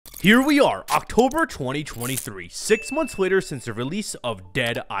Here we are, October 2023, 6 months later since the release of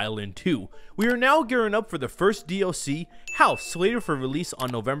Dead Island 2. We are now gearing up for the first DLC, House, slated for release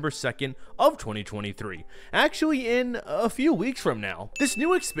on November 2nd of 2023, actually in a few weeks from now. This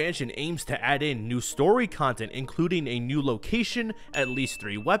new expansion aims to add in new story content, including a new location, at least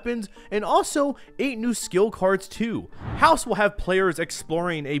 3 weapons, and also 8 new skill cards too. House will have players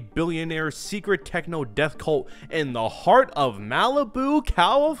exploring a billionaire secret techno death cult in the heart of Malibu,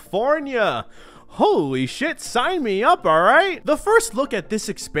 California. Holy shit, sign me up, alright? The first look at this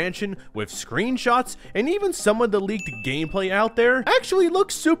expansion, with screenshots and even some of the leaked gameplay out there, actually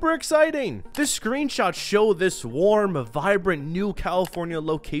looks super exciting. The screenshots show this warm, vibrant new California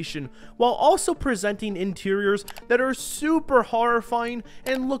location, while also presenting interiors that are super horrifying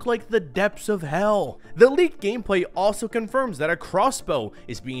and look like the depths of hell. The leaked gameplay also confirms that a crossbow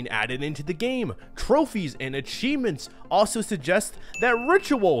is being added into the game. Trophies and achievements also suggest that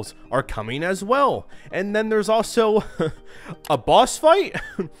rituals are coming as well. And then there's also a boss fight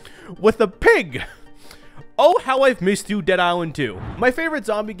with a pig. Oh, how I've missed you, Dead Island 2. My favorite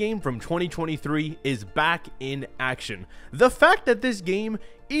zombie game from 2023 is back in action. The fact that this game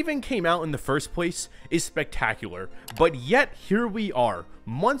even came out in the first place is spectacular, but yet here we are,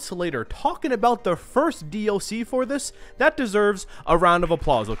 months later, talking about the first DLC for this. That deserves a round of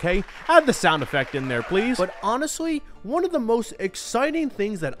applause, okay? Add the sound effect in there, please. But honestly, one of the most exciting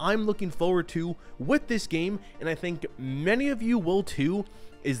things that I'm looking forward to with this game, and I think many of you will too,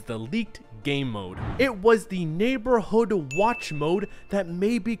 is the leaked game mode. It was the neighborhood watch mode that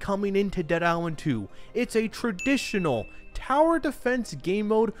may be coming into Dead Island 2. It's a traditional tower defense game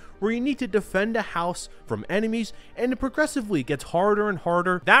mode where you need to defend a house from enemies, and it progressively gets harder and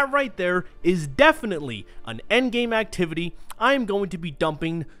harder. That right there is definitely an endgame activity I am going to be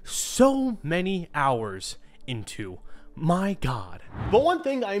dumping so many hours into. My god. But one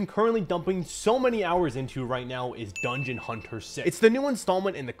thing I am currently dumping so many hours into right now is Dungeon Hunter 6. It's the new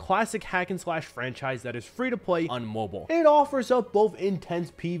installment in the classic hack and slash franchise that is free to play on mobile. It offers up both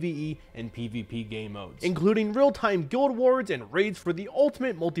intense PvE and PvP game modes, including real-time guild wars and raids for the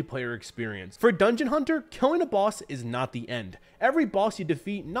ultimate multiplayer experience. For Dungeon Hunter, killing a boss is not the end. Every boss you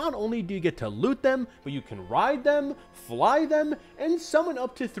defeat, not only do you get to loot them, but you can ride them, fly them, and summon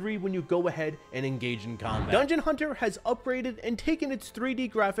up to 3 when you go ahead and engage in combat. Dungeon Hunter has upgraded and taken its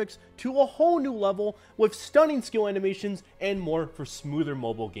 3D graphics to a whole new level with stunning skill animations and more for smoother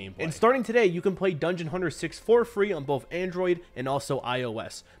mobile gameplay. And starting today, you can play Dungeon Hunter 6 for free on both Android and also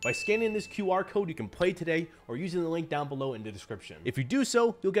iOS. By scanning this QR code, you can play today or using the link down below in the description. If you do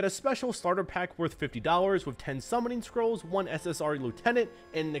so, you'll get a special starter pack worth $50 with 10 summoning scrolls, 1 SSR lieutenant,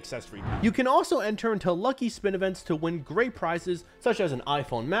 and an accessory pack. You can also enter into lucky spin events to win great prizes such as an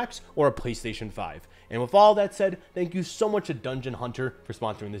iPhone Max or a PlayStation 5. And with all that said, thank you so much to Dungeon Hunter for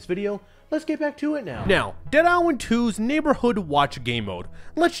sponsoring this video. Let's get back to it now. Now, Dead Island 2's Neighborhood Watch game mode.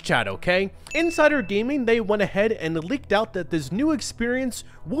 Let's chat, okay? Insider Gaming, they went ahead and leaked out that this new experience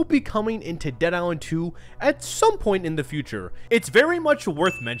will be coming into Dead Island 2 at some point in the future. It's very much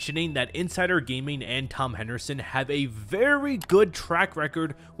worth mentioning that Insider Gaming and Tom Henderson have a very good track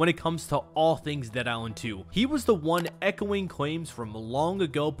record when it comes to all things Dead Island 2. He was the one echoing claims from long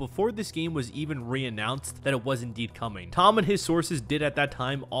ago before this game was even re-announced that it was indeed coming. Tom and his sources did at that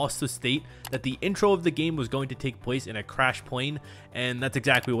time also state that the intro of the game was going to take place in a crashed plane, and that's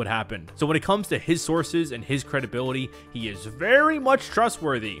exactly what happened. So when it comes to his sources and his credibility, he is very much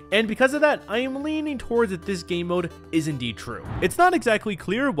trustworthy. And because of that, I am leaning towards that this game mode is indeed true. It's not exactly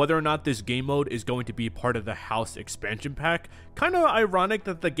clear whether or not this game mode is going to be part of the House expansion pack. Kind of ironic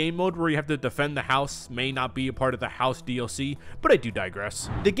that the game mode where you have to defend the house may not be a part of the House DLC, but I do digress.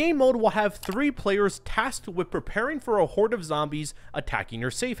 The game mode will have 3 players tasked with preparing for a horde of zombies attacking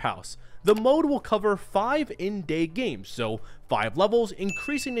your safe house. The mode will cover 5 in-day games, so 5 levels,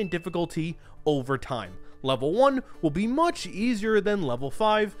 increasing in difficulty over time. Level 1 will be much easier than level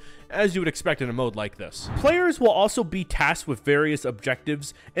 5, as you would expect in a mode like this. Players will also be tasked with various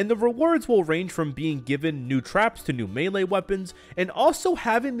objectives, and the rewards will range from being given new traps to new melee weapons, and also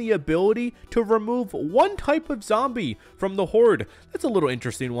having the ability to remove one type of zombie from the horde. That's a little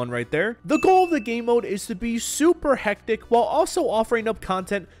interesting one right there. The goal of the game mode is to be super hectic while also offering up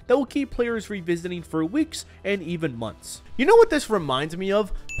content that will keep players revisiting for weeks and even months. You know what this reminds me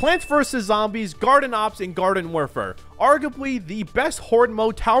of? Plants vs. Zombies, Garden Ops, and Garden Warfare. Arguably the best horde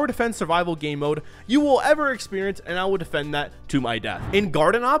mode, tower defense survival game mode you will ever experience, and I will defend that to my death. In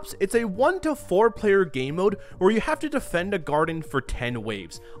Garden Ops, it's a 1 to 4 player game mode where you have to defend a garden for 10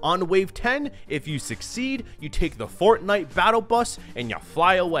 waves. On wave 10, if you succeed, you take the Fortnite battle bus and you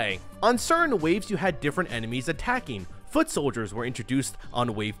fly away. On certain waves, you had different enemies attacking. Foot soldiers were introduced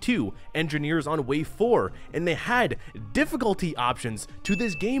on Wave 2, engineers on Wave 4, and they had difficulty options to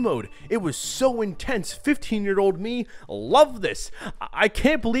this game mode. It was so intense. 15-year-old me loved this. I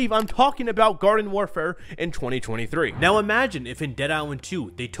can't believe I'm talking about Garden Warfare in 2023. Now imagine if in Dead Island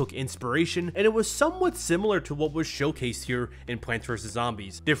 2 they took inspiration and it was somewhat similar to what was showcased here in Plants vs.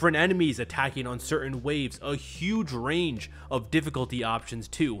 Zombies. Different enemies attacking on certain waves, a huge range of difficulty options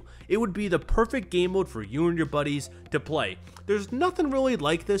too. It would be the perfect game mode for you and your buddies to play. There's nothing really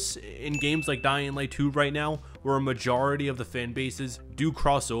like this in games like Dying Light 2 right now, where a majority of the fan bases do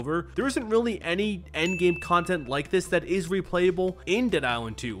cross over. There isn't really any endgame content like this that is replayable in Dead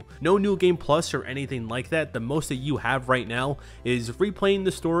Island 2. No new game plus or anything like that. The most that you have right now is replaying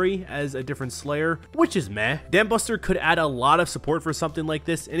the story as a different Slayer, which is meh. Dambuster could add a lot of support for something like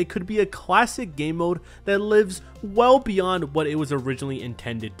this, and it could be a classic game mode that lives well beyond what it was originally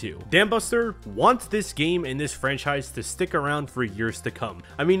intended to. Dambuster wants this game and this franchise to stick around for years to come.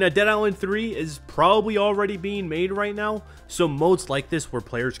 I mean, Dead Island 3 is probably already being made right now, so modes like this where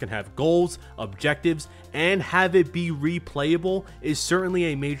players can have goals, objectives, and have it be replayable is certainly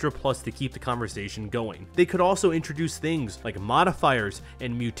a major plus to keep the conversation going. They could also introduce things like modifiers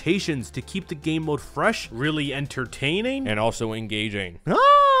and mutations to keep the game mode fresh, really entertaining, and also engaging.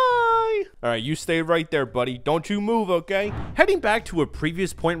 Alright, you stay right there, buddy. Don't you move, okay? Heading back to a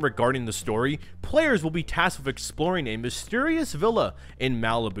previous point regarding the story, players will be tasked with exploring a mysterious villa in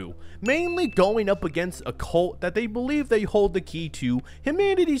Malibu, mainly going up against a cult that they believe they hold the key to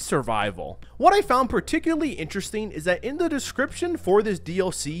humanity's survival. What I found particularly interesting is that in the description for this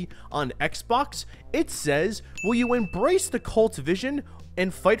DLC on Xbox, it says, "Will you embrace the cult's vision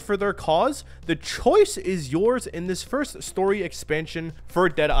and fight for their cause? The choice is yours in this first story expansion for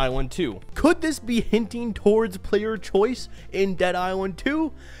Dead Island 2. Could this be hinting towards player choice in Dead Island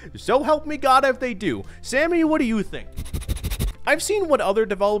 2? So help me God if they do. Sammy, what do you think? I've seen what other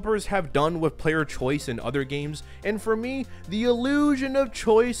developers have done with player choice in other games, and for me, the illusion of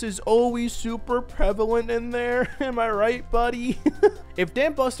choice is always super prevalent in there. Am I right, buddy? If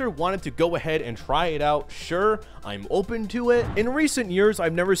Dambuster wanted to go ahead and try it out, sure, I'm open to it. In recent years,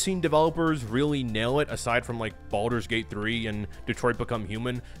 I've never seen developers really nail it, aside from like Baldur's Gate 3 and Detroit Become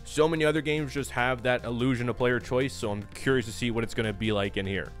Human. So many other games just have that illusion of player choice, so I'm curious to see what it's going to be like in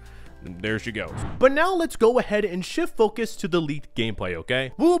here. There she goes. But now let's go ahead and shift focus to the leaked gameplay,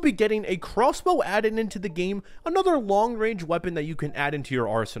 okay? We will be getting a crossbow added into the game, another long-range weapon that you can add into your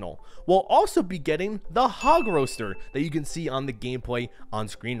arsenal. We'll also be getting the hog roaster that you can see on the gameplay on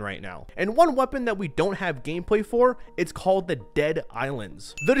screen right now. And one weapon that we don't have gameplay for, it's called the Dead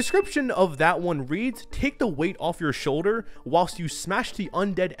Islands. The description of that one reads, "Take the weight off your shoulder whilst you smash the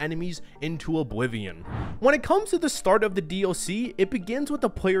undead enemies into oblivion." When it comes to the start of the DLC, it begins with the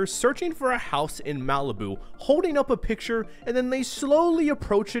player searching for a house in Malibu, holding up a picture, and then they slowly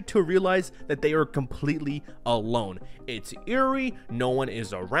approach it to realize that they are completely alone. It's eerie, no one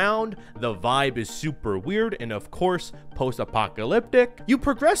is around, the vibe is super weird, and of course, post-apocalyptic. You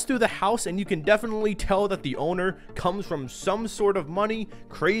progress through the house and you can definitely tell that the owner comes from some sort of money,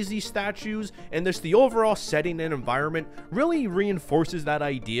 crazy statues, and the overall setting and environment really reinforces that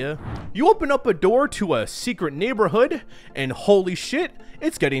idea. You open up a door to a secret neighborhood, and holy shit,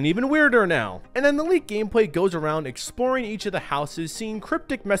 it's getting even weirder now. And then the leaked gameplay goes around exploring each of the houses, seeing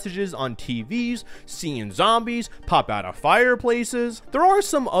cryptic messages on TVs, seeing zombies pop out of fireplaces. There are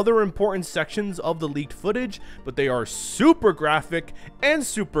some other important sections of the leaked footage, but they are super graphic and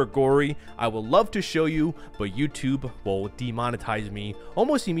super gory. I would love to show you, but YouTube will demonetize me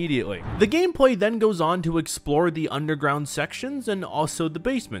almost immediately. The gameplay then goes on to explore the underground sections and also the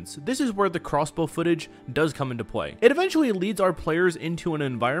basements. This is where the crossbow footage does come into play. It eventually leads our players into an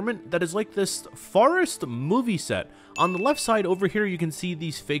environment that is like this forest movie set. On the left side over here, you can see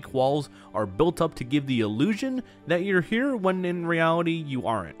these fake walls are built up to give the illusion that you're here when in reality you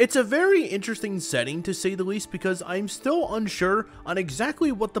aren't. It's a very interesting setting to say the least, because I'm still unsure on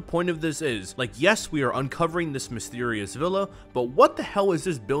exactly what the point of this is. Like, yes, we are uncovering this mysterious villa, but what the hell is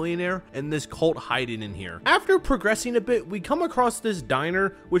this billionaire and this cult hiding in here? After progressing a bit, we come across this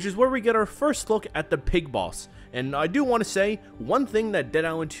diner, which is where we get our first look at the pig boss. And I do want to say, one thing that Dead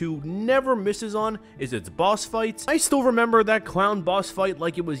Island 2 never misses on is its boss fights. I still remember that clown boss fight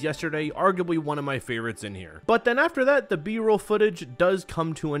like it was yesterday, arguably one of my favorites in here. But then after that, the B-roll footage does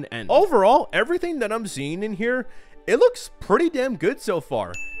come to an end. Overall, everything that I'm seeing in here, it looks pretty damn good so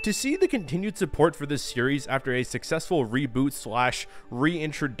far. To see the continued support for this series after a successful reboot /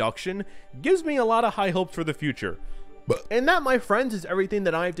 reintroduction gives me a lot of high hopes for the future. And that, my friends, is everything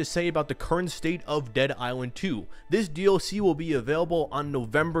that I have to say about the current state of Dead Island 2. This DLC will be available on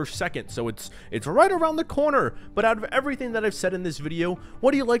November 2nd, so it's right around the corner. But out of everything that I've said in this video,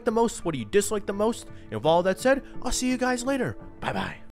 what do you like the most? What do you dislike the most? And with all that said, I'll see you guys later. Bye-bye.